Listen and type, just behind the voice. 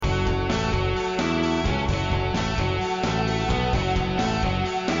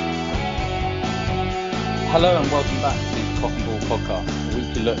Hello and welcome back to the Cock and Ball podcast, a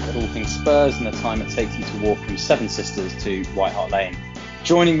weekly look at all things Spurs and the time it takes you to walk from Seven Sisters to White Hart Lane.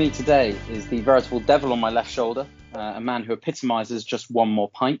 Joining me today is the veritable devil on my left shoulder, a man who epitomises just one more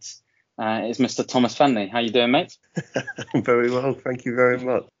pint. Is Mr. Thomas Fenley. How you doing, mate? I'm very well, thank you very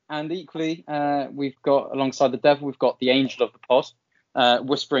much. And equally, we've got alongside the devil, we've got the angel of the pod,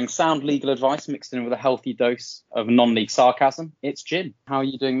 whispering sound legal advice mixed in with a healthy dose of non-league sarcasm. It's Jim. How are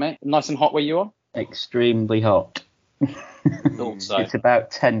you doing, mate? Nice and hot where you are? Extremely hot. Thought so. It's about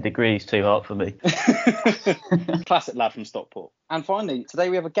 10 degrees too hot for me. Classic lad from Stockport. And finally, today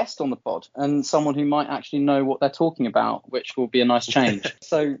we have a guest on the pod and someone who might actually know what they're talking about, which will be a nice change.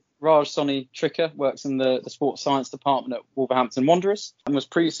 So Raj Soni Tricker works in the sports science department at Wolverhampton Wanderers and was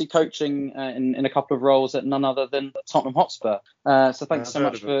previously coaching in a couple of roles at none other than Tottenham Hotspur. So thanks so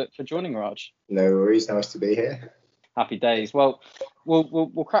much for joining, Raj. No worries, nice to be here. Happy days. Well,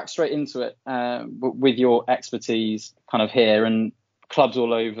 we'll crack straight into it with your expertise kind of here, and clubs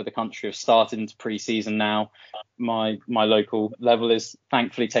all over the country have started into pre-season now. My local level is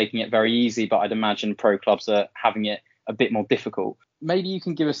thankfully taking it very easy, but I'd imagine pro clubs are having it a bit more difficult. Maybe you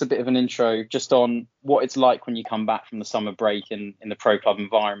can give us a bit of an intro just on what it's like when you come back from the summer break in the pro club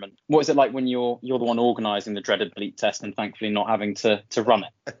environment. What is it like when you're the one organising the dreaded bleep test and thankfully not having to run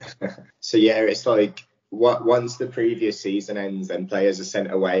it? So yeah, it's like once the previous season ends, then players are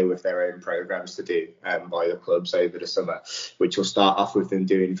sent away with their own programs to do by the clubs over the summer, which will start off with them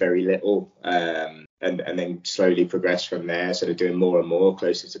doing very little and then slowly progress from there, sort of doing more and more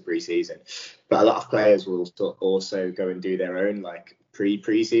closer to pre-season. But a lot of players will also go and do their own like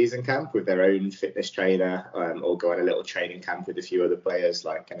pre-season camp with their own fitness trainer or go on a little training camp with a few other players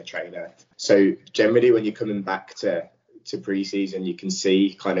like and a trainer. So generally when you're coming back to pre-season, you can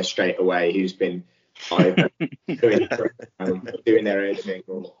see kind of straight away who's been either doing their own thing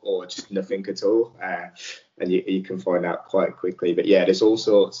or just nothing at all, and you can find out quite quickly. But yeah, there's all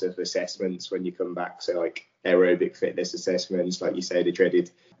sorts of assessments when you come back, so like aerobic fitness assessments, like you say, the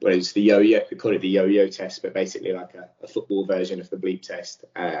dreaded, well, it's the yo-yo, we call it the yo-yo test, but basically like a football version of the bleep test.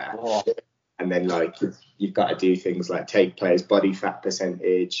 And then like you've got to do things like take players' body fat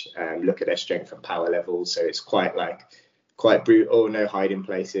percentage, look at their strength and power levels, so it's quite brutal, no hiding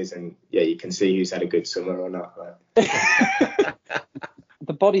places, and yeah, you can see who's had a good summer or not.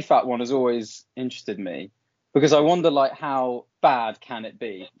 The body fat one has always interested me because I wonder like how bad can it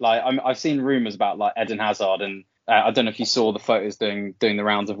be? Like I've seen rumours about like Eden Hazard, and I don't know if you saw the photos doing the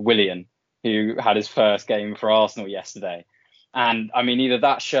rounds of Willian, who had his first game for Arsenal yesterday. And I mean, either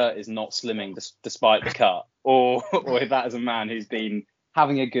that shirt is not slimming despite the cut, or if that is a man who's been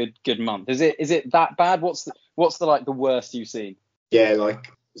having a good month. Is it that bad? What's the like the worst you've seen? Yeah,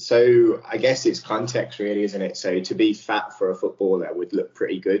 like, so I guess it's context really, isn't it? So to be fat for a footballer would look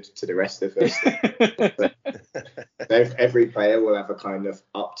pretty good to the rest of us. Every player will have a kind of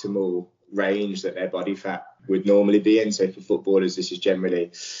optimal range that their body fat would normally be in. So for footballers, this is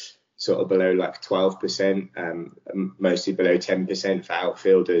generally sort of below like 12%, mostly below 10% for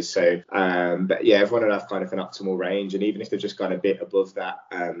outfielders. So, but yeah, everyone will have kind of an optimal range. And even if they've just gone a bit above that,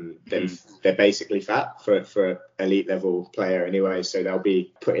 then they're basically fat for elite level player anyway. So they'll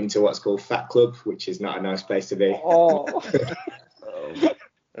be put into what's called Fat Club, which is not a nice place to be. Oh,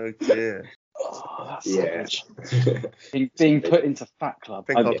 Oh dear. oh that's Yeah. being put into Fat Club.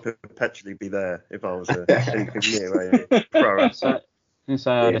 I think I'd perpetually be there if I was anything near a pro. Since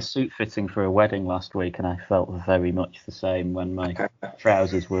I had a suit fitting for a wedding last week, and I felt very much the same when my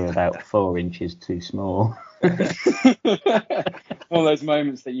trousers were about 4 inches too small. One of those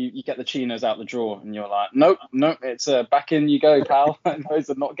moments that you get the chinos out the drawer and you're like, nope, it's back in you go, pal. Those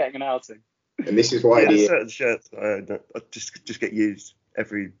are not getting an outing. And this is why certain shirts I just get used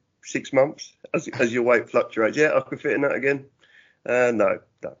every 6 months as your weight fluctuates. Yeah, I can fit in that again. No,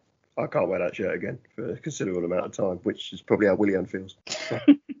 I can't wear that shirt again for a considerable amount of time, which is probably how Willian feels.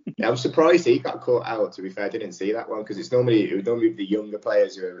 Yeah, I'm surprised he got caught out, to be fair. I didn't see that one because it would normally be the younger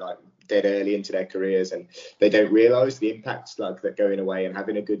players who are like dead early into their careers and they don't realise the impacts like that going away and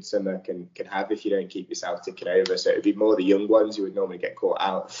having a good summer can have if you don't keep yourself ticking over. So it would be more the young ones who would normally get caught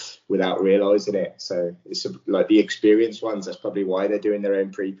out without realising it. So it's like the experienced ones, that's probably why they're doing their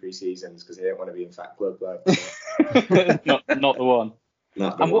own pre-seasons, because they don't want to be in Fat Club. Like, not the one.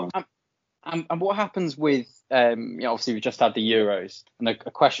 Not the one. And what happens with obviously we just had the Euros, and a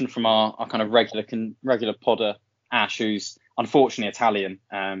question from our kind of regular podder Ash, who's unfortunately Italian.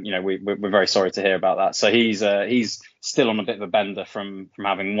 We're very sorry to hear about that. So he's still on a bit of a bender from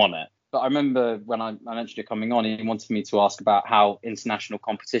having won it. But I remember when I mentioned it coming on, he wanted me to ask about how international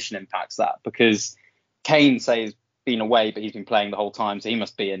competition impacts that, because Kane, say, has been away, but he's been playing the whole time, so he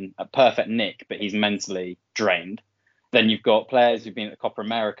must be in a perfect nick, but he's mentally drained. Then you've got players who've been at the Copa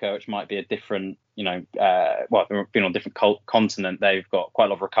America, which might be a different, they've been on a different continent. They've got quite a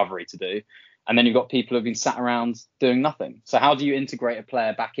lot of recovery to do. And then you've got people who've been sat around doing nothing. So how do you integrate a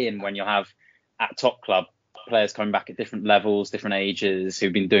player back in when you have at top club players coming back at different levels, different ages,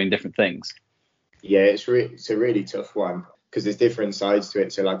 who've been doing different things? Yeah, it's a really tough one because there's different sides to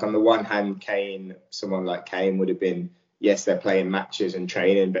it. So like on the one hand, someone like Kane would have been, yes, they're playing matches and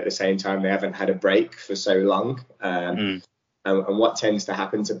training, but at the same time, they haven't had a break for so long. And what tends to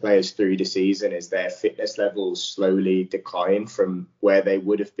happen to players through the season is their fitness levels slowly decline from where they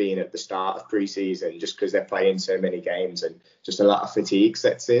would have been at the start of pre-season, just because they're playing so many games and just a lot of fatigue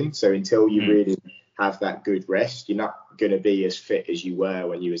sets in. So until you really have that good rest, you're not going to be as fit as you were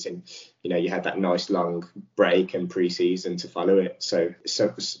when you was in, you had that nice long break and pre-season to follow it. So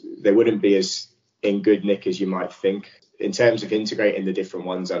they wouldn't be as in good nick as you might think. In terms of integrating the different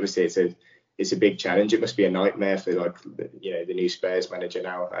ones, obviously it's a big challenge. It must be a nightmare for the new Spurs manager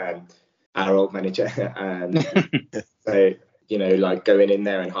now, our old manager. So like going in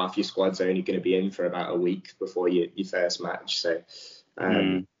there and half your squad's only going to be in for about a week before your first match. So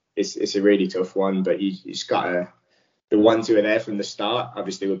it's a really tough one. But you just got the ones who are there from the start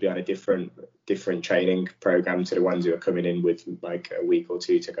obviously would be on a different training program to the ones who are coming in with like a week or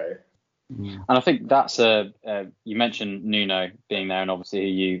two to go. And I think that's you mentioned Nuno being there, and obviously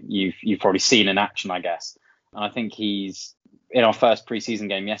you've probably seen in action, I guess. And I think he's in our first pre-season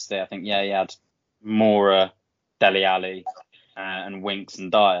game yesterday. I think he had Moura, Dele Alli, and Winks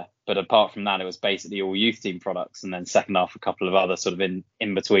and Dyer. But apart from that, it was basically all youth team products, and then second half a couple of other sort of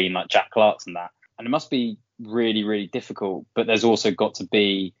in between, like Jack Clark's and that. And it must be really, really difficult. But there's also got to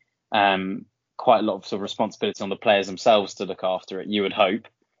be quite a lot of sort of responsibility on the players themselves to look after it, you would hope.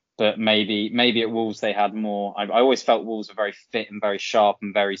 But maybe at Wolves they had more. I always felt Wolves were very fit and very sharp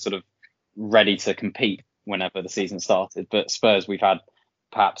and very sort of ready to compete whenever the season started. But Spurs, we've had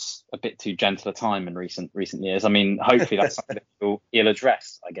perhaps a bit too gentle a time in recent years. I mean, hopefully that's something that he'll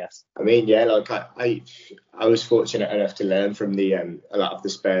address, I guess. I mean, yeah, like I was fortunate enough to learn from a lot of the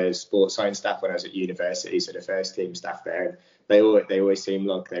Spurs sports science staff when I was at university, so the first team staff there. They always seemed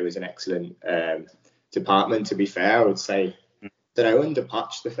like there was an excellent department. To be fair, I would say. That under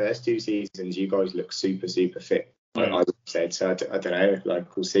Poch the first two seasons, you guys look super, super fit. Like I said, so I don't know.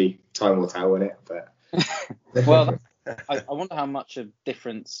 Like we'll see. Time will tell, won't it? But well, I wonder how much of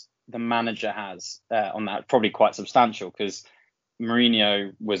difference the manager has on that. Probably quite substantial, because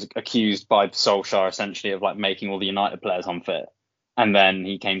Mourinho was accused by Solskjaer essentially of like making all the United players unfit, and then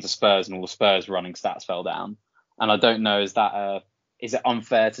he came to Spurs and all the Spurs running stats fell down. And I don't know, is it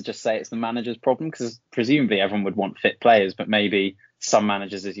unfair to just say it's the manager's problem? Because presumably everyone would want fit players, but maybe some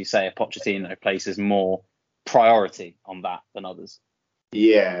managers, as you say, a Pochettino places more priority on that than others.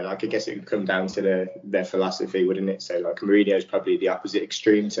 Yeah, like I guess it would come down to their philosophy, wouldn't it? So like Mourinho is probably the opposite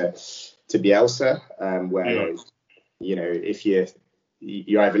extreme to Bielsa, where if you're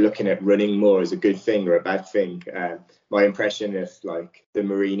either looking at running more as a good thing or a bad thing. My impression of like the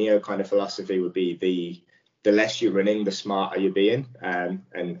Mourinho kind of philosophy would be the less you're running, the smarter you're being.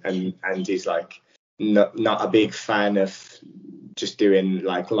 And he's like not a big fan of just doing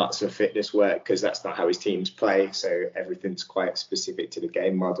like lots of fitness work, because that's not how his teams play. So everything's quite specific to the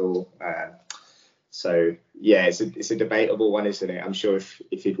game model. So yeah, it's a debatable one, isn't it? I'm sure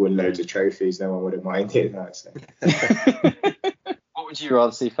if he'd won loads of trophies, no one would have minded that. So. What would you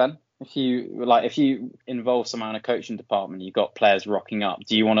rather see, Fen? If you involve someone in a coaching department, you've got players rocking up.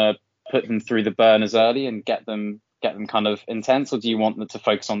 Do you want to put them through the burners early and get them kind of intense, or do you want them to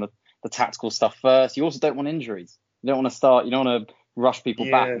focus on the tactical stuff first? You also don't want injuries. You don't want to rush people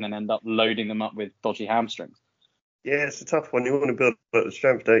back and then end up loading them up with dodgy hamstrings. Yeah, it's a tough one. You want to build up the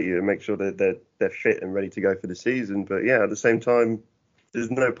strength, don't you, and make sure that they're fit and ready to go for the season. But yeah, at the same time,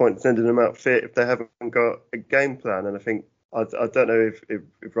 there's no point sending them out fit if they haven't got a game plan. And I think I don't know if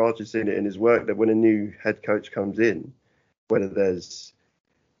Raj has seen it in his work, that when a new head coach comes in, because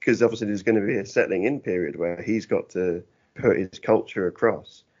obviously there's going to be a settling in period where he's got to put his culture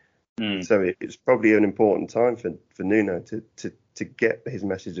across. So it's probably an important time for Nuno to get his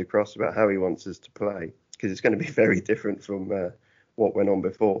message across about how he wants us to play, because it's going to be very different from what went on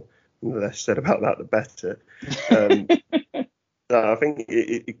before. The less said about that, the better. I think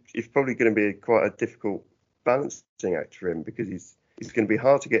it's probably going to be quite a difficult balancing act for him, because it's going to be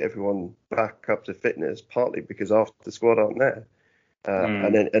hard to get everyone back up to fitness, partly because half the squad aren't there.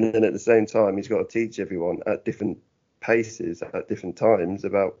 And then at the same time, he's got to teach everyone at different paces at different times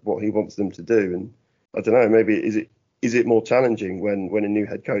about what he wants them to do. And I don't know, maybe is it more challenging when a new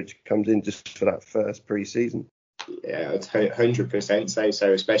head coach comes in just for that first pre-season? Yeah, I'd 100% say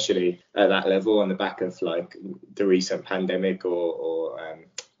so, especially at that level on the back of like the recent pandemic or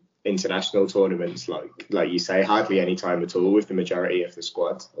international tournaments, like you say, hardly any time at all with the majority of the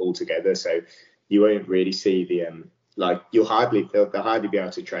squad altogether. So you won't really see the they'll hardly be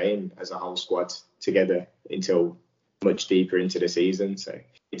able to train as a whole squad together until much deeper into the season. So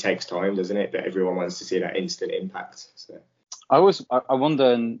it takes time, doesn't it? But everyone wants to see that instant impact. So I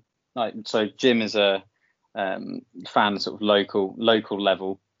wonder, like, so Jim is a fan of sort of local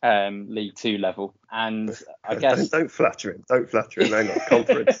level, League Two level, and I guess don't flatter him. Hang on,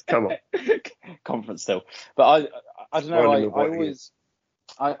 conference. Come on, conference still. But I don't know.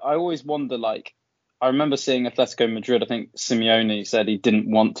 I always wonder, like, I remember seeing Atletico Madrid. I think Simeone said he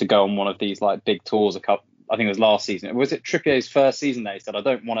didn't want to go on one of these like big tours. I think it was last season. Was it Trippier's first season there? He said, I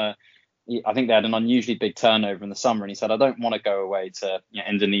don't want to. I think they had an unusually big turnover in the summer, and he said, I don't want to go away to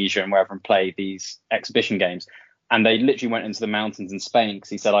Indonesia and wherever and play these exhibition games. And they literally went into the mountains in Spain because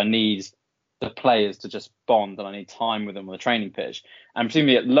he said, I need the players to just bond and I need time with them on the training pitch. And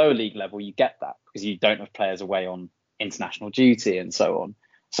presumably at lower league level, you get that because you don't have players away on international duty and so on.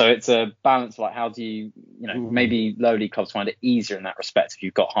 So it's a balance, like how do you maybe lower league clubs find it easier in that respect if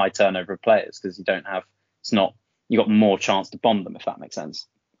you've got high turnover of players because you've got more chance to bond them, if that makes sense.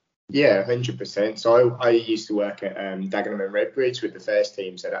 Yeah, 100%. So I used to work at Dagenham and Redbridge with the first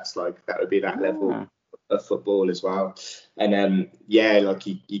team, so that would be that level of football as well. And like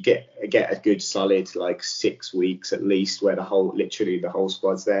you get a good solid like 6 weeks at least where the whole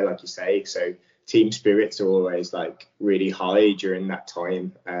squad's there, like you say. So team spirits are always like really high during that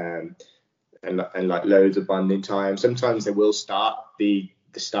time, and like loads of bonding time. Sometimes they will start the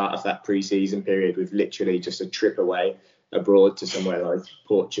start of that pre-season period with literally just a trip away abroad to somewhere like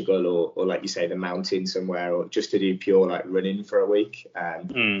Portugal or like you say the mountains somewhere, or just to do pure like running for a week.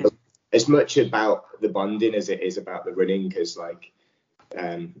 As much about the bonding as it is about the running, because like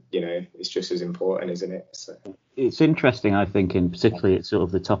it's just as important, isn't it? So it's interesting, I think, in particularly at sort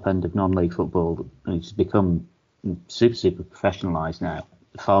of the top end of non-league football, it's become super professionalised now,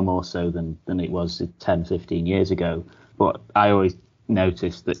 far more so than it was 10, 15 years ago. But I always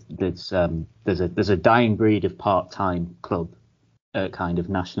noticed that there's a dying breed of part-time club at kind of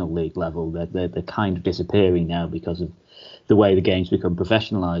national league level. They're kind of disappearing now because of the way the game's become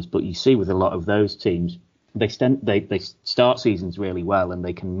professionalised. But you see with a lot of those teams, they start seasons really well and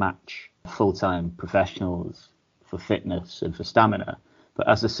they can match full-time professionals for fitness and for stamina. But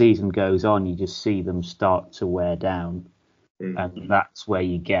as the season goes on, you just see them start to wear down, and that's where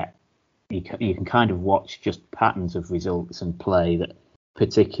you can kind of watch just patterns of results and play that,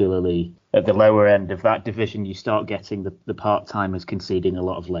 particularly at the lower end of that division, you start getting the part-timers conceding a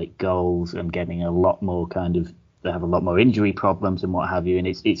lot of late goals and getting a lot more they have a lot more injury problems and what have you. And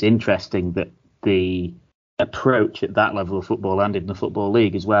it's interesting that the approach at that level of football and in the Football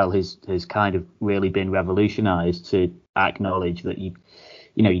League as well has kind of really been revolutionised to acknowledge that you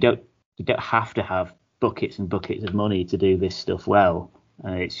don't have to have buckets and buckets of money to do this stuff well.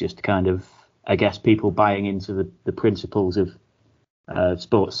 It's just kind of, I guess, people buying into the principles of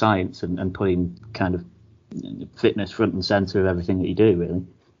sports science and putting kind of fitness front and centre of everything that you do, really.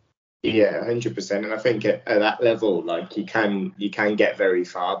 Yeah, 100%. And I think at that level, like you can get very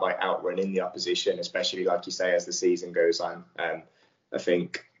far by outrunning the opposition, especially like you say as the season goes on. I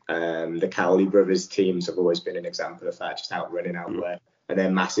think the Cowley brothers teams have always been an example of that, just outrunning outwork, and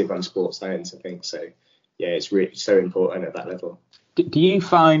they're massive on sports science, I think. So yeah, it's really so important at that level. Do you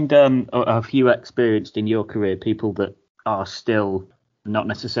find, or have you experienced in your career, people that are still not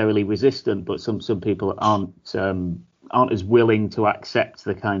necessarily resistant, but some people aren't as willing to accept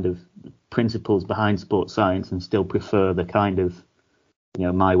the kind of principles behind sports science and still prefer the kind of,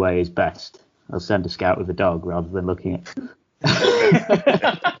 my way is best. I'll send a scout with a dog rather than looking at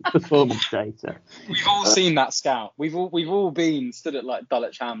performance data. We've all seen that scout. We've all been stood at like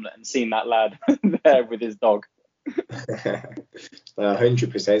Dulwich Hamlet and seen that lad there with his dog.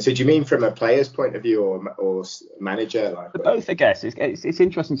 100%. So do you mean from a player's point of view or manager? Like both, I guess. It's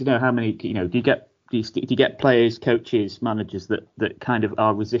interesting to know how many. Do you get players, coaches, managers that kind of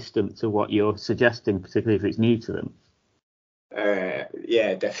are resistant to what you're suggesting, particularly if it's new to them?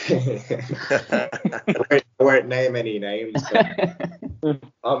 Yeah, definitely. I won't name any names. But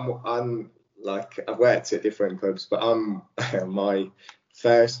I'm like, I've worked at different clubs, but I'm my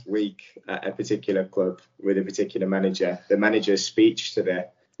first week at a particular club with a particular manager, the manager's speech to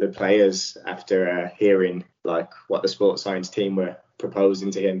the players after hearing like what the sports science team were proposing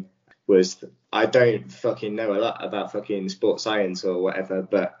to him was, I don't fucking know a lot about fucking sports science or whatever,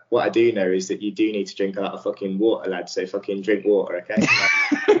 but what I do know is that you do need to drink a lot of fucking water, lad, so fucking drink water, okay?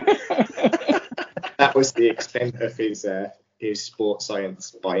 that was the extent of his sports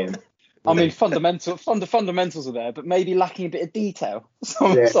science buy-in. I mean, fundamentals are there, but maybe lacking a bit of detail.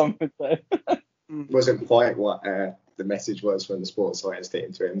 Some would say. Wasn't quite what the message was when the sports science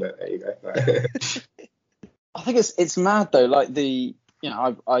did to him, but there you go. I think it's mad though. Like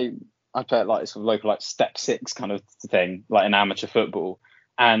I play at like sort of local like step 6 kind of thing, like in amateur football.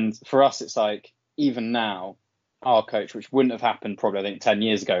 And for us, it's like even now, our coach, which wouldn't have happened probably I think 10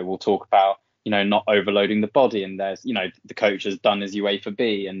 years ago, will talk about not overloading the body, and there's the coach has done his UEFA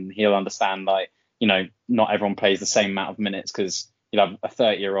B, and he'll understand like not everyone plays the same amount of minutes, because you'll have a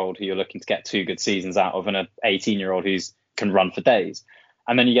 30-year-old who you're looking to get 2 good seasons out of, and an 18-year-old who can run for days.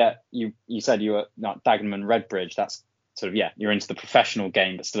 And then you said you were like Dagenham and Redbridge. That's sort of you're into the professional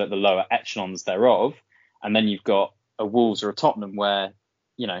game, but still at the lower echelons thereof. And then you've got a Wolves or a Tottenham where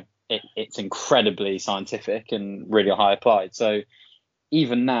it's incredibly scientific and really high applied. So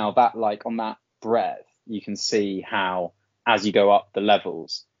even now, that like on that breadth, you can see how as you go up the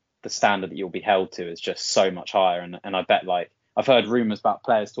levels, the standard that you'll be held to is just so much higher. And I bet like I've heard rumours about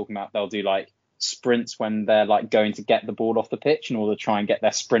players talking about they'll do like sprints when they're like going to get the ball off the pitch in order to try and get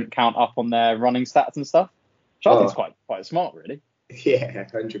their sprint count up on their running stats and stuff. Which I think is quite smart, really. Yeah,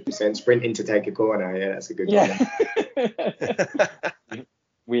 100%. Sprinting to take a corner. Yeah, that's a good one.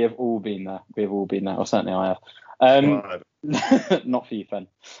 We have all been there. Or certainly I have. Not for you, Fen.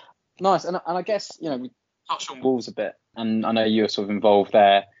 Nice. And I guess, we touched on Wolves a bit, and I know you were sort of involved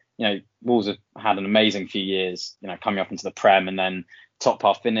there. Wolves have had an amazing few years, coming up into the Prem and then top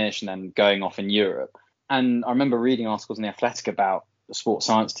half finish and then going off in Europe. And I remember reading articles in The Athletic about the sports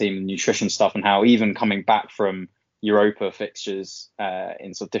science team and nutrition stuff, and how even coming back from Europa fixtures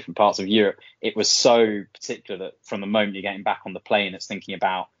in sort of different parts of Europe, it was so particular that from the moment you're getting back on the plane, it's thinking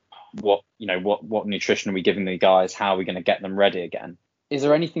about what nutrition are we giving the guys, how are we going to get them ready again. Is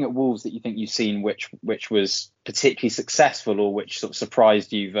there anything at Wolves that you think you've seen which was particularly successful, or which sort of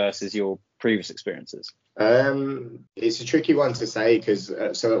surprised you versus your previous experiences? It's a tricky one to say, because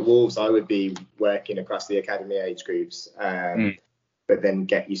so at Wolves I would be working across the academy age groups, but then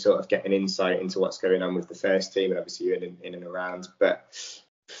get an insight into what's going on with the first team, and obviously you're in and around. But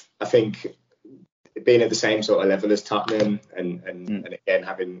I think being at the same sort of level as Tottenham, and again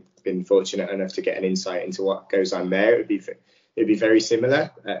having been fortunate enough to get an insight into what goes on there, it'd be very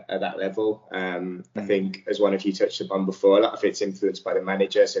similar at that level. I think, as one of you touched upon before, a lot of it's influenced by the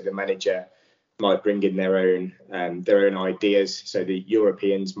manager. So the manager might bring in their own ideas. So the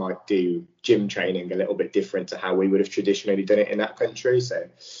Europeans might do gym training a little bit different to how we would have traditionally done it in that country. So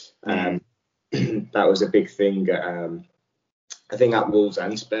that was a big thing. I think at Wolves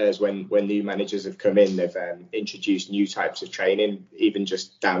and Spurs, when new managers have come in, they've introduced new types of training, even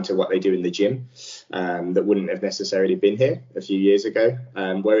just down to what they do in the gym, that wouldn't have necessarily been here a few years ago.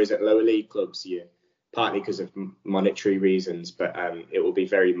 Whereas at lower league clubs, partly because of monetary reasons, but it will be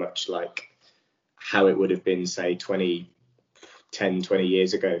very much like how it would have been, say, 20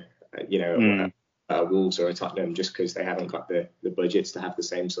 years ago, a Wolves or a Tottenham, just because they haven't got the budgets to have the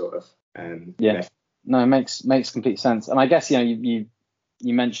same sort of method. No, it makes complete sense. And I guess you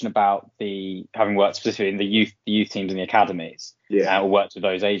mentioned about having worked specifically in the youth teams and the academies, or worked with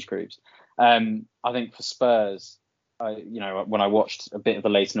those age groups. I think for Spurs, when I watched a bit of the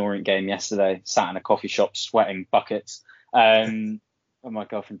Leyton Orient game yesterday, sat in a coffee shop sweating buckets. My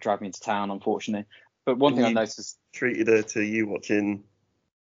girlfriend dragged me into town, unfortunately. But one thing I noticed is treated her to you watching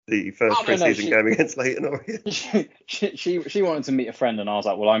the first pre-season game against Leyton Orient. She wanted to meet a friend, and I was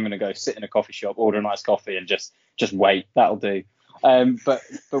like, well, I'm going to go sit in a coffee shop, order a nice coffee, and just wait. That'll do. But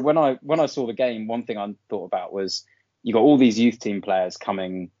when I saw the game, one thing I thought about was you got all these youth team players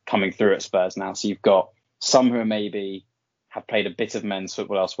coming through at Spurs now. So you've got some who maybe have played a bit of men's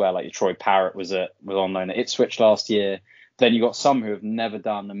football elsewhere, like your Troy Parrott was on loan at Ipswich last year. Then you got some who have never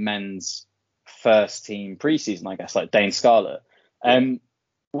done a men's first team preseason, I guess, like Dane Scarlett.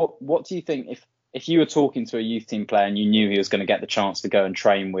 What do you think if you were talking to a youth team player and you knew he was going to get the chance to go and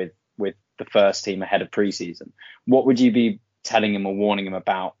train with the first team ahead of preseason, what would you be telling him or warning him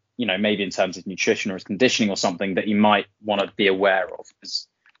about, maybe in terms of nutrition or his conditioning or something that he might want to be aware of,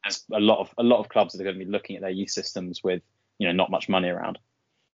 as a lot of clubs are going to be looking at their youth systems with not much money around?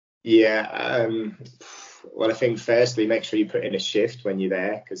 Well, I think firstly, make sure you put in a shift when you're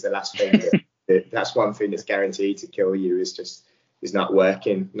there, because the last thing that's one thing that's guaranteed to kill you is not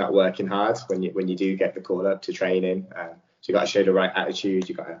working hard when you do get the call up to training. So you got to show the right attitude.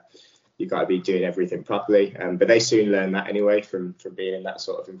 You got to be doing everything properly. But they soon learn that anyway from being in that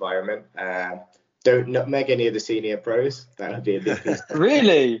sort of environment. Don't nutmeg any of the senior pros. That would be a big piece.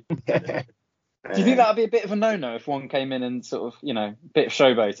 Really? Do you think that would be a bit of a no-no if one came in and sort of, a bit of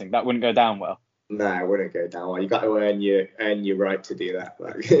showboating? That wouldn't go down well? No, I wouldn't go down. Well, you got to earn your right to do that.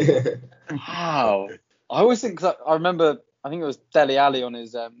 Like. Wow. I always think, cause I remember, I think it was Dele Alli on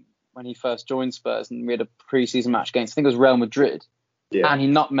his when he first joined Spurs, and we had a pre-season match against, I think it was Real Madrid, Yeah. and he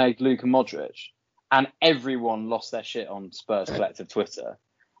nutmegged Luka Modric, and everyone lost their shit on Spurs collective Twitter.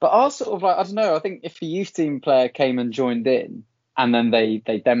 But I was sort of like, I don't know, I think if a youth team player came and joined in, and then they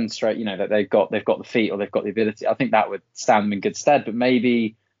demonstrate, you know, that they've got the feet or they've got the ability, I think that would stand them in good stead. But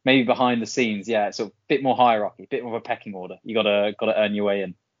maybe behind the scenes, yeah, it's a bit more hierarchy, a bit more of a pecking order. You gotta earn your way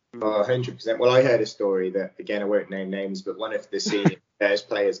in. Oh, 100%. Well, I heard a story that, again, I won't name names, but one of the senior Spurs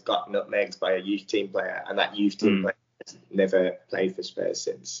players got nutmegged by a youth team player, and that youth team player has never played for Spurs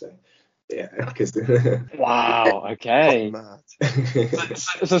since. So, yeah, because wow, okay. Mad.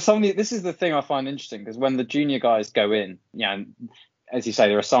 So this is the thing I find interesting, because when the junior guys go in, yeah, as you say,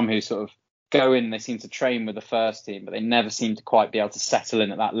 there are some who sort of go in and they seem to train with the first team, but they never seem to quite be able to settle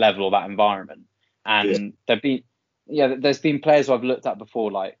in at that level or that environment. And there's been players who I've looked at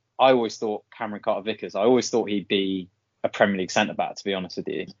before, like I always thought Cameron Carter-Vickers, I always thought he'd be a Premier League centre back, to be honest with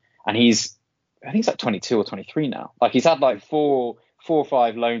you. And I think he's like 22 or 23 now. Like he's had like four or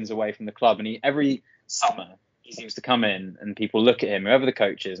five loans away from the club, and every summer he seems to come in and people look at him, whoever the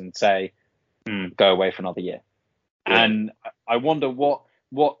coach is, and say, go away for another year. Yeah. And I wonder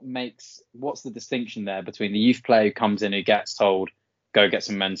what's the distinction there between the youth player who comes in, who gets told, go get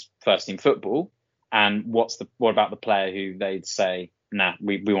some men's first team football, and what about the player who they'd say, nah,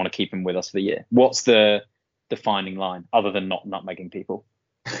 we want to keep him with us for the year? What's the defining line other than not nutmegging people?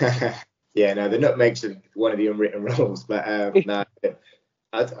 Yeah, no, the nutmegs are one of the unwritten rules, but no,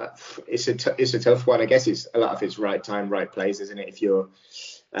 it's a tough one. I guess it's a lot of it's right time, right place, isn't it? If you're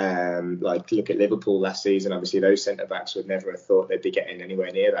like look at Liverpool last season, obviously those centre backs would never have thought they'd be getting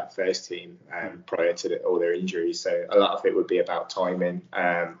anywhere near that first team prior to all their injuries. So a lot of it would be about timing,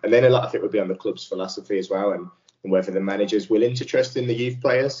 and then a lot of it would be on the club's philosophy as well, and whether the manager's willing to trust in the youth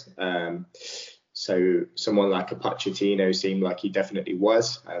players. So someone like a Pochettino seemed like he definitely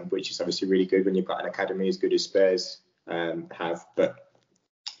was, which is obviously really good when you've got an academy as good as Spurs have. But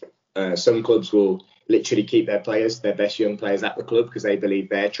some clubs will literally keep their best young players at the club, because they believe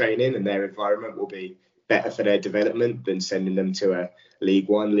their training and their environment will be better for their development than sending them to a League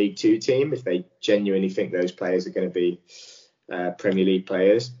One, League Two team, if they genuinely think those players are going to be Premier League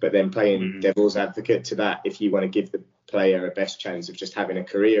players. But then playing devil's advocate to that, if you want to give the player a best chance of just having a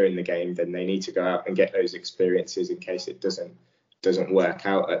career in the game, then they need to go out and get those experiences in case it doesn't work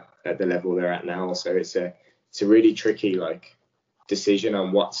out at the level they're at now. So it's a really tricky decision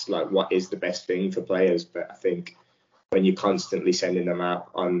on what is the best thing for players. But I think when you're constantly sending them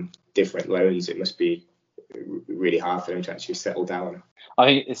out on different loans, it must be really hard for them to actually settle down. I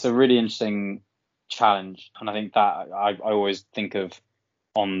think it's a really interesting challenge, and I think that I always think of,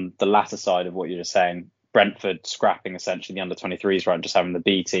 on the latter side of what you're just saying, Brentford scrapping essentially the under-23s, right, just having the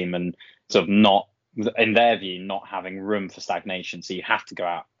B team, and sort of not, in their view, not having room for stagnation, so you have to go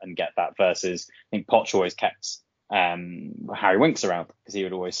out and get that, versus I think Poch always kept Harry Winks around, because he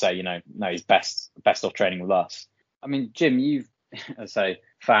would always say, no, he's best off training with us. I mean, Jim, you've, as I say,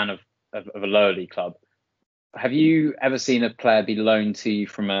 fan of a lower league club, have you ever seen a player be loaned to you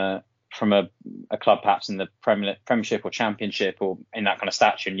from a club perhaps in the Premiership or Championship or in that kind of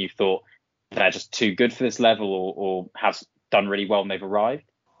stature, and you thought they're just too good for this level, or have done really well and they've arrived?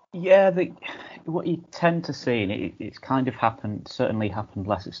 Yeah, what you tend to see, and it's kind of certainly happened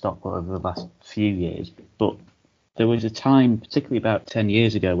less at Stockport over the last few years, but there was a time, particularly about 10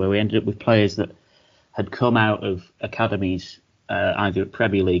 years ago, where we ended up with players that had come out of academies, either at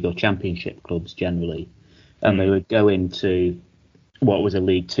Premier League or Championship clubs generally, and they would go into what was a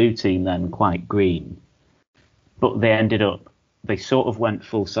League Two team then, quite green, but they sort of went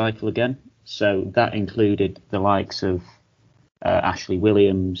full cycle again. So that included the likes of Ashley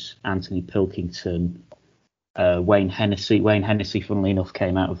Williams, Anthony Pilkington, Wayne Hennessy. Wayne Hennessy, funnily enough,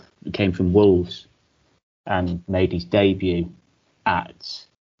 came from Wolves and made his debut at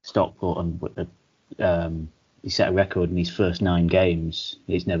Stockport, and he set a record in his first 9 games.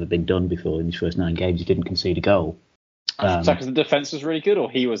 It's never been done before. In his first 9 games, he didn't concede a goal. Is that because the defence was really good, or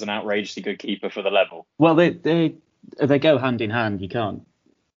he was an outrageously good keeper for the level? Well, they go hand in hand.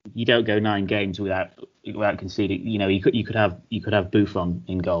 You don't go 9 games without conceding. You could have Buffon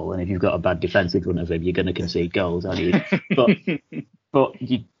in goal, and if you've got a bad defence in front of him, you're going to concede goals, aren't you? But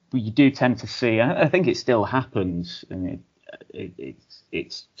you do tend to see. I think it still happens, and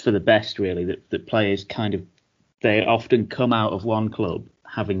it's for the best, really, that players they often come out of one club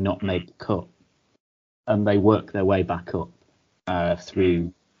having not made the cut, and they work their way back up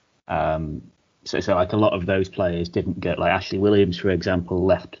through. So like a lot of those players didn't get, like Ashley Williams, for example,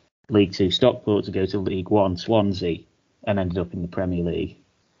 left League Two Stockport to go to League One Swansea, and ended up in the Premier League.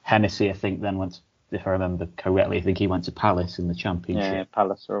 Hennessy, I think, then went, if I remember correctly, I think he went to Palace in the Championship. Yeah,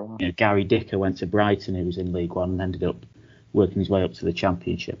 Palace for a while. Gary Dicker went to Brighton, who was in League One, and ended up working his way up to the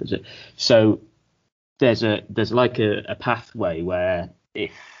Championship. So there's like a pathway where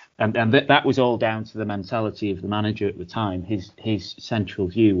that was all down to the mentality of the manager at the time. His central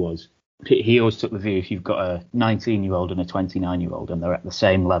view was, he always took the view, if you've got a 19-year-old and a 29-year-old and they're at the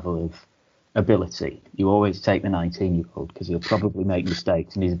same level of ability, you always take the 19-year-old because he'll probably make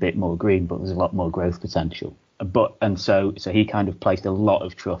mistakes and he's a bit more green, but there's a lot more growth potential. So he kind of placed a lot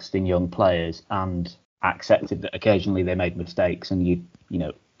of trust in young players and accepted that occasionally they made mistakes, and you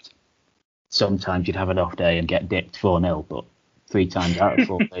know sometimes you'd have an off day and get dipped 4-0, but 3 times out of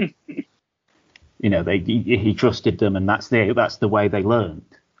 4, he trusted them, and that's the way they learned.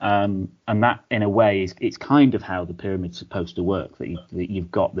 And that, in a way, it's kind of how the pyramid's supposed to work. That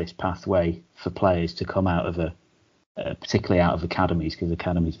you've got this pathway for players to come out of particularly out of academies, because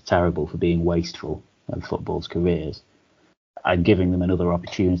academies are terrible for being wasteful of football's careers, and giving them another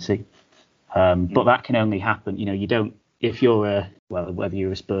opportunity. But that can only happen. You don't, if you're whether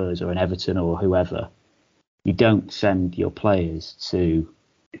you're a Spurs or an Everton or whoever, you don't send your players to.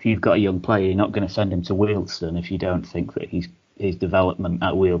 If you've got a young player, you're not going to send him to Wealdstone if you don't think that his development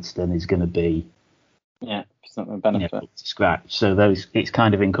at Wealdstone is going to be it's not going to benefit to scratch. So it's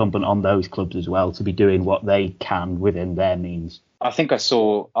kind of incumbent on those clubs as well to be doing what they can within their means. I think I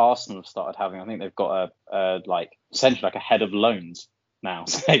saw Arsenal have started having. I think they've got essentially like a head of loans now.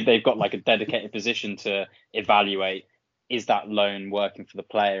 So they've got like a dedicated position to evaluate, is that loan working for the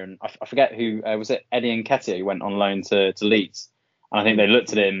player? And I forget who was it, Eddie Nketiah, who went on loan to Leeds. And I think they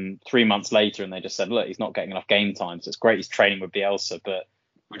looked at him 3 months later and they just said, look, he's not getting enough game time. So it's great he's training with Bielsa, but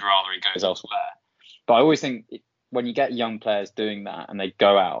we'd rather he goes elsewhere. But I always think when you get young players doing that and they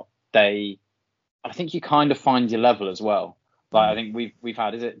go out, I think you kind of find your level as well. Like I think we've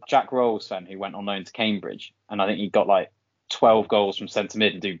had, is it Jack Rolsfen, who went on loan to Cambridge, and I think he got like 12 goals from centre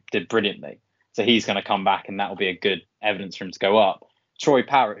mid and did brilliantly. So he's going to come back and that will be a good evidence for him to go up. Troy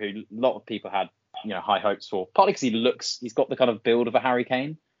Parrott, who a lot of people had high hopes for, partly because he's got the kind of build of a Harry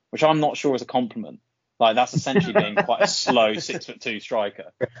Kane, which I'm not sure is a compliment. Like that's essentially being quite a slow 6'2"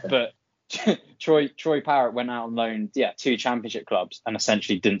 striker. But Troy Parrott went out on loan, 2 Championship clubs and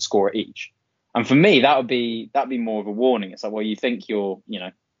essentially didn't score at each. And for me, that'd be more of a warning. It's like, well, you think you're,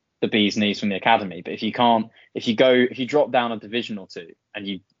 the bee's knees from the academy, but if you drop down a division or 2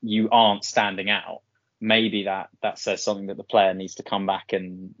 and you aren't standing out, maybe that says something that the player needs to come back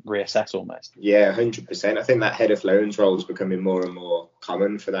and reassess almost. Yeah, 100%. I think that head of loans role is becoming more and more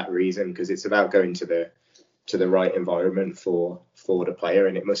common for that reason, because it's about going to the right environment for the player,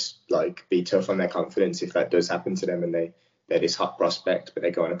 and it must be tough on their confidence if that does happen to them and they're this hot prospect, but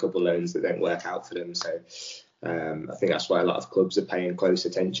they go on a couple of loans that don't work out for them. So I think that's why a lot of clubs are paying close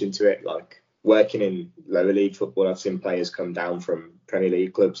attention to it. Like working in lower league football, I've seen players come down from Premier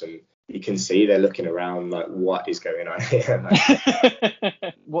League clubs and you can see they're looking around like, what is going on here?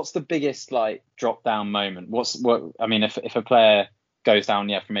 What's the biggest drop down moment? If a player goes down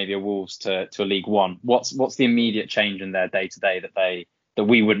from maybe a Wolves to a League One, what's the immediate change in their day to day that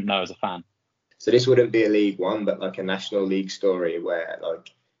we wouldn't know as a fan? So this wouldn't be a League One, but like a National League story where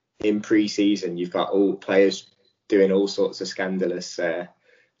in pre-season you've got all players doing all sorts of scandalous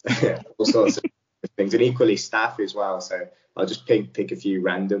all sorts of things, and equally staff as well. So I'll just pick a few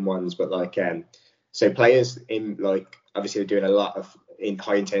random ones, but so players in obviously they're doing a lot of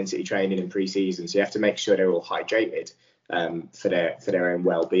high intensity training in pre-season, so you have to make sure they're all hydrated for their own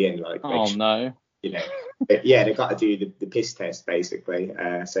well-being. No. They've got to do the piss test basically.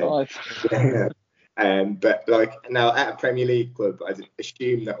 But now at a Premier League club, I'd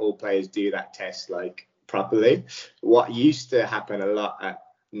assume that all players do that test properly. What used to happen a lot at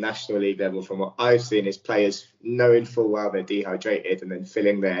National League level, from what I've seen, is players knowing full well they're dehydrated and then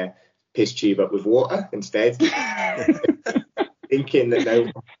filling their piss tube up with water instead, thinking that no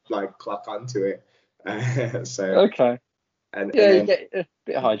one clock onto it. Okay. And you get a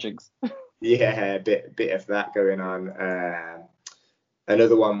bit of hijinks. Yeah, a bit of that going on.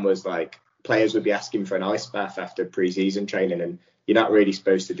 Another one was players would be asking for an ice bath after pre-season training, and you're not really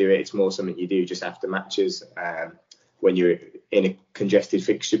supposed to do it. It's more something you do just after matches when you're in a congested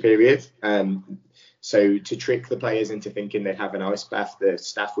fixture period. So to trick the players into thinking they'd have an ice bath, the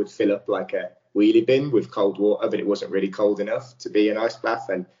staff would fill up a wheelie bin with cold water, but it wasn't really cold enough to be an ice bath,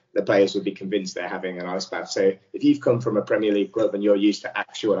 and the players would be convinced they're having an ice bath. So if you've come from a Premier League club and you're used to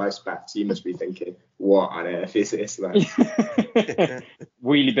actual ice baths, you must be thinking, what on earth is this?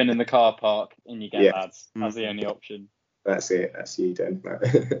 Wheelie bin in the car park and you get lads. That's the only option. that's it. That's you done.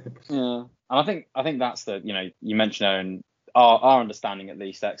 Yeah, and I think that's the, you mentioned, Aaron, our understanding, at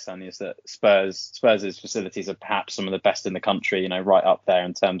least externally, is that Spurs' facilities are perhaps some of the best in the country, right up there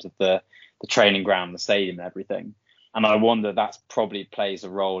in terms of the training ground, the stadium, and everything. And I wonder that's probably plays a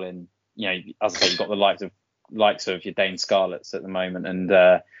role in, as I say, you've got the likes of your Dane Scarlets at the moment, and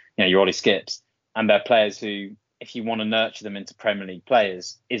your Ollie Skips, and they're players who, if you want to nurture them into Premier League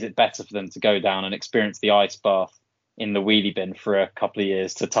players, is it better for them to go down and experience the ice bath in the wheelie bin for a couple of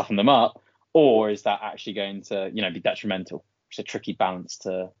years to toughen them up, or is that actually going to, be detrimental? It's a tricky balance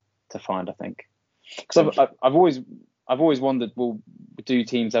to find, I think. Because I've always wondered, well, do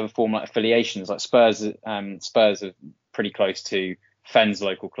teams ever form like affiliations? Like Spurs are pretty close to Fenn's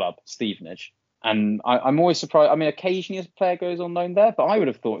local club, Stevenage, and I'm always surprised. I mean, occasionally a player goes on loan there, but I would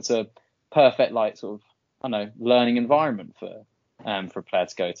have thought it's a perfect, like, sort of, I don't know, learning environment for a player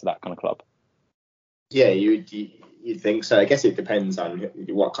to go to that kind of club. Yeah, you'd think so. I guess it depends on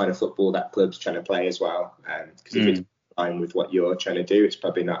what kind of football that club's trying to play as well. Because if it's in line with what you're trying to do, it's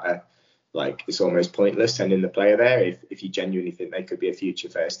probably not it's almost pointless sending the player there. If you genuinely think they could be a future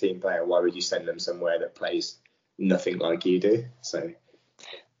first team player, why would you send them somewhere that plays nothing like you do? So.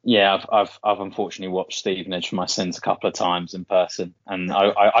 Yeah, I've unfortunately watched Stevenage for my sins a couple of times in person, and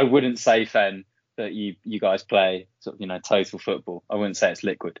I wouldn't say, Fen, that you guys play sort of, total football. I wouldn't say it's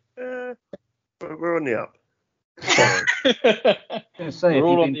liquid. We're on the up. I was going to say, have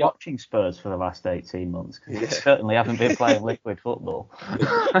you been watching Spurs for the last 18 months? Because you certainly haven't been playing liquid football.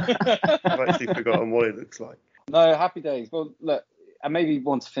 I've actually forgotten what it looks like. No, happy days. Well, look, I maybe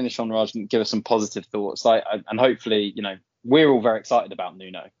want to finish on Raj and give us some positive thoughts. And hopefully, we're all very excited about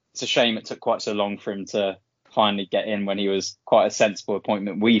Nuno. It's a shame it took quite so long for him to finally get in when he was quite a sensible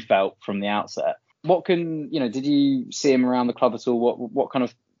appointment, we felt, from the outset. Did you see him around the club at all?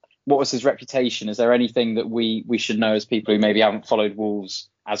 What was his reputation? Is there anything that we should know as people who maybe haven't followed Wolves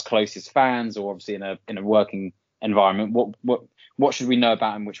as close as fans, or obviously in a working environment? What should we know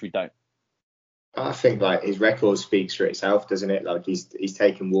about him which we don't? I think his record speaks for itself, doesn't it? He's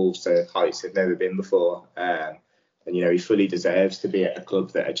taken Wolves to heights they've never been before, and he fully deserves to be at a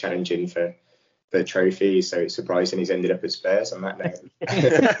club that are challenging for trophies. So it's surprising he's ended up at Spurs on that note.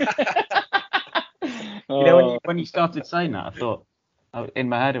 When you started saying that, I thought, in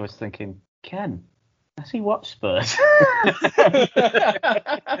my head I was thinking, Ken, has he watched Spurs?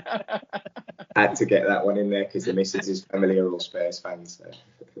 Had to get that one in there because the missus' family are all Spurs fans. So.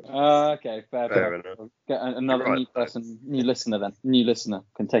 Okay, fair enough. Get another new listener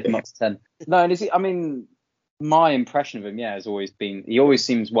can take him up to 10. No, and my impression of him, has always been, he always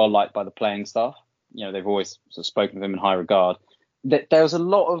seems well liked by the playing staff. They've always sort of spoken of him in high regard. There was a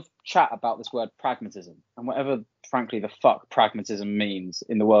lot of chat about this word pragmatism, and whatever, frankly, the fuck pragmatism means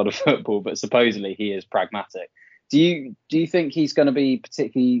in the world of football, but supposedly he is pragmatic. Do you think he's going to be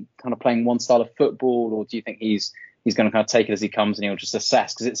particularly kind of playing one style of football, or do you think he's going to kind of take it as he comes and he'll just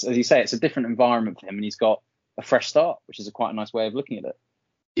assess? Because it's, as you say, it's a different environment for him, and he's got a fresh start, which is quite a nice way of looking at it.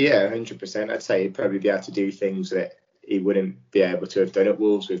 Yeah, 100%. I'd say he'd probably be able to do things that he wouldn't be able to have done at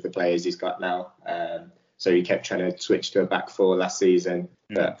Wolves with the players he's got now. So he kept trying to switch to a back four last season,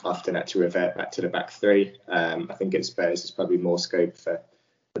 but often had to revert back to the back three. I think at Spurs there's probably more scope for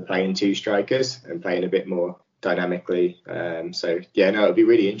playing two strikers and playing a bit more dynamically. It'll be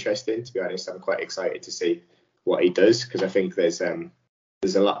really interesting, to be honest. I'm quite excited to see what he does, because I think there's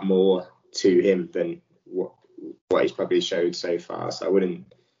a lot more to him than what he's probably showed so far. So I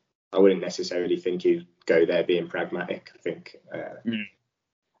wouldn't necessarily think he'd go there being pragmatic. I think.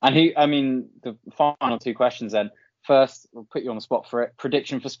 And the final two questions then. First, we'll put you on the spot for it.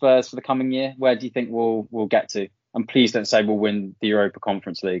 Prediction for Spurs for the coming year. Where do you think we'll get to? And please don't say we'll win the Europa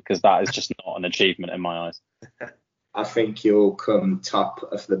Conference League, because that is just not an achievement in my eyes. I think you'll come top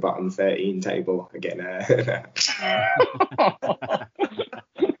of the bottom 13 table again.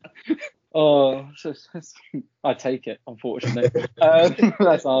 I take it, unfortunately.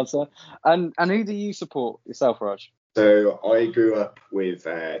 Let's answer. And who do you support yourself, Raj? So I grew up with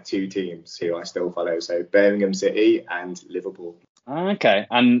two teams who I still follow, so Birmingham City and Liverpool. Okay,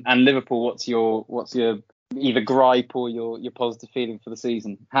 and Liverpool, what's your either gripe or your positive feeling for the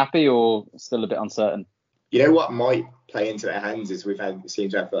season? Happy or still a bit uncertain? You know what might play into their hands is seem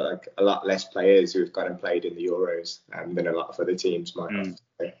to have a lot less players who have gone and played in the Euros than a lot of other teams might have.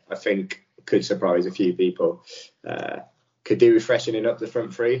 I think could surprise a few people. Could do with freshening up the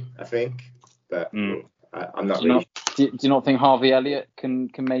front three, I think, but I'm not really. Do you not think Harvey Elliott can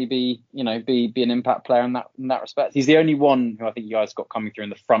maybe be an impact player in that respect? He's the only one who I think you guys got coming through in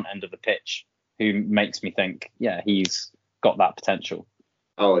the front end of the pitch who makes me think, he's got that potential.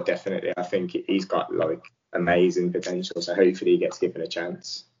 Oh, definitely. I think he's got amazing potential. So hopefully he gets given a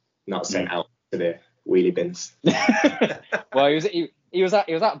chance, not sent out to the wheelie bins. Well, he was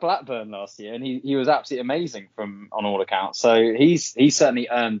at Blackburn last year, and he was absolutely amazing on all accounts. So he's certainly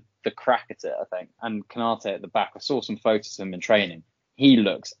earned the crack at it, I think. And Konate at the back, I saw some photos of him in training. He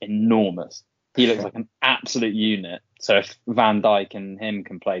looks enormous. He looks like an absolute unit. So if Van Dijk and him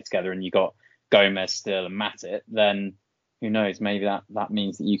can play together, and you got Gomez still and Matip, then who knows? Maybe that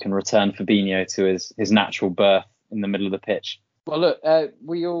means that you can return Fabinho to his natural berth in the middle of the pitch. Well, look,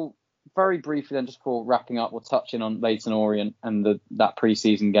 we all very briefly then, just before wrapping up, we'll touch in on Leyton Orient and that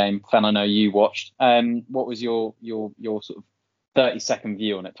pre-season game. Fen, I know you watched. What was your sort of 30-second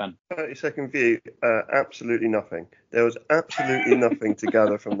view on it, Fen? 30-second view, absolutely nothing. There was absolutely nothing to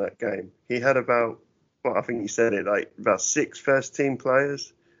gather from that game. He had about, well, I think he said it, like about 6 first-team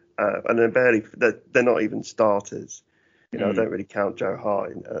players, and they're not even starters. I don't really count Joe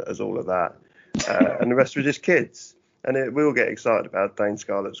Hart as all of that. And the rest were just kids. And we all get excited about Dane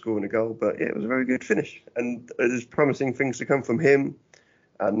Scarlett scoring a goal, but yeah, it was a very good finish. And there's promising things to come from him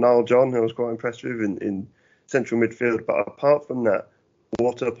and Niall John, who I was quite impressed with in central midfield. But apart from that,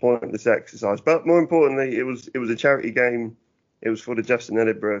 what a pointless exercise. But more importantly, it was a charity game. It was for the Justin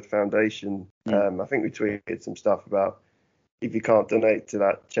Edinburgh Foundation. I think we tweeted some stuff about if you can't donate to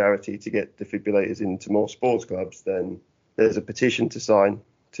that charity to get defibrillators into more sports clubs, then there's a petition to sign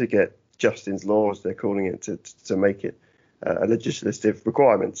to get Justin's Law, as they're calling it, to make it a legislative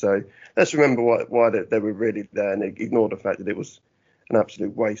requirement. So let's remember why they were really there, and ignore the fact that it was an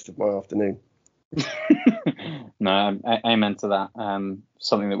absolute waste of my afternoon. No, amen to that.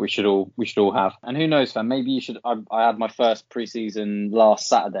 Something that we should all have. And who knows, Fan, maybe you should. I had my first pre-season last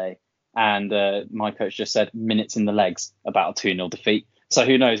Saturday, and my coach just said minutes in the legs about a 2-0 defeat. So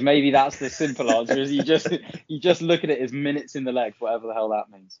who knows? Maybe that's the simple answer. Is you just look at it as minutes in the legs, whatever the hell that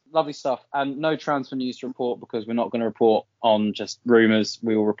means. Lovely stuff. And no transfer news to report, because we're not going to report on just rumours.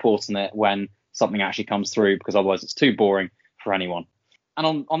 We will report on it when something actually comes through, because otherwise it's too boring for anyone.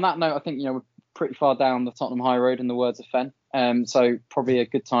 And on that note, I think we're pretty far down the Tottenham High Road, in the words of Fen. So probably a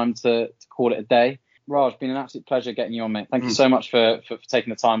good time to call it a day. Raj, been an absolute pleasure getting you on, mate. Thank you so much for taking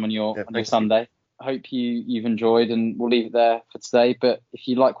the time on your Sunday. I hope you've enjoyed, and we'll leave it there for today. But if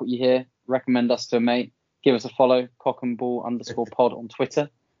you like what you hear, recommend us to a mate. Give us a follow, cockandball_pod on Twitter.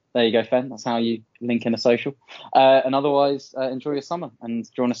 There you go, Fen. That's how you link in a social. And otherwise, enjoy your summer,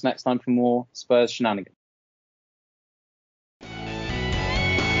 and join us next time for more Spurs shenanigans.